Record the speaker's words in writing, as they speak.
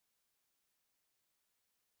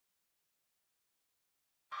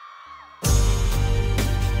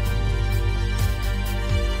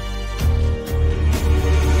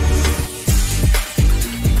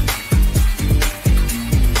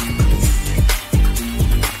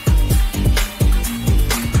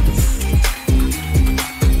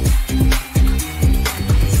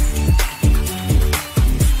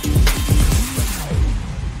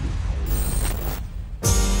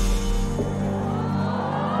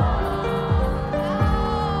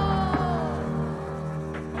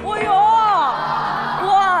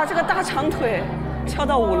腿跳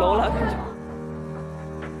到5楼了，感觉。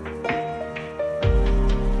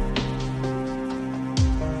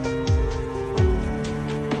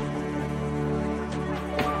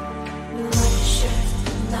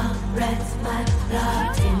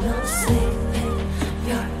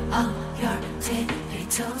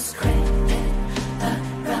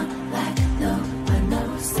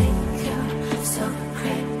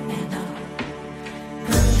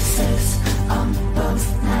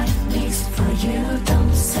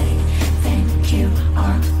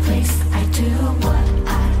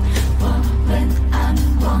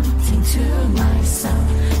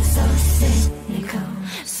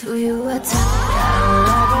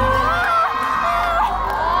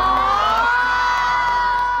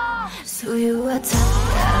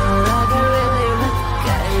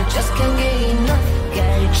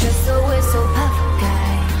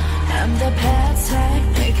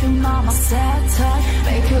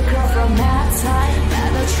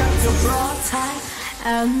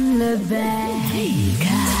 I'm the bad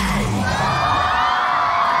guy.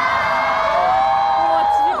 我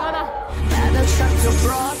鸡皮疙瘩。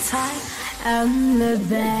 I'm the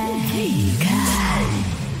bad guy.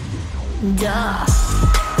 Duh.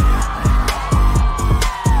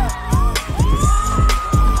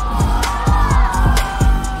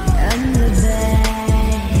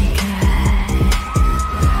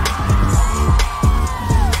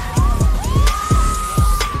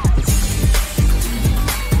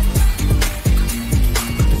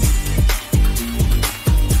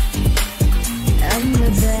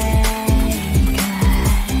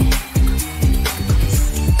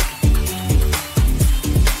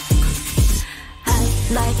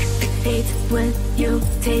 When you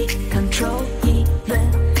take control,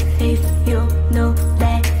 even if you know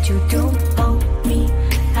that you don't owe me,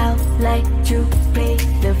 I'll let you play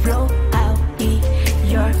the role. I'll be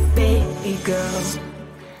your baby girl.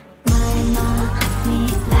 My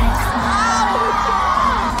mommy likes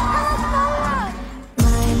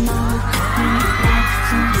my mommy likes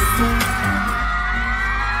to sing.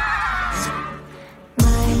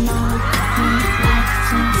 My mommy likes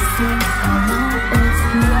to sing along with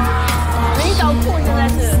me. 小兔现在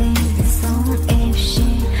是。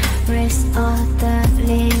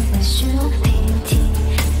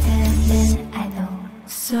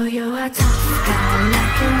So you're a tough guy,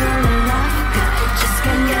 like a really rough guy. Just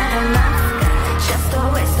can't get enough guy, just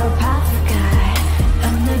always so puff guy.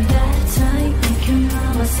 I'm the bad type, make your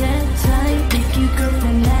mama sad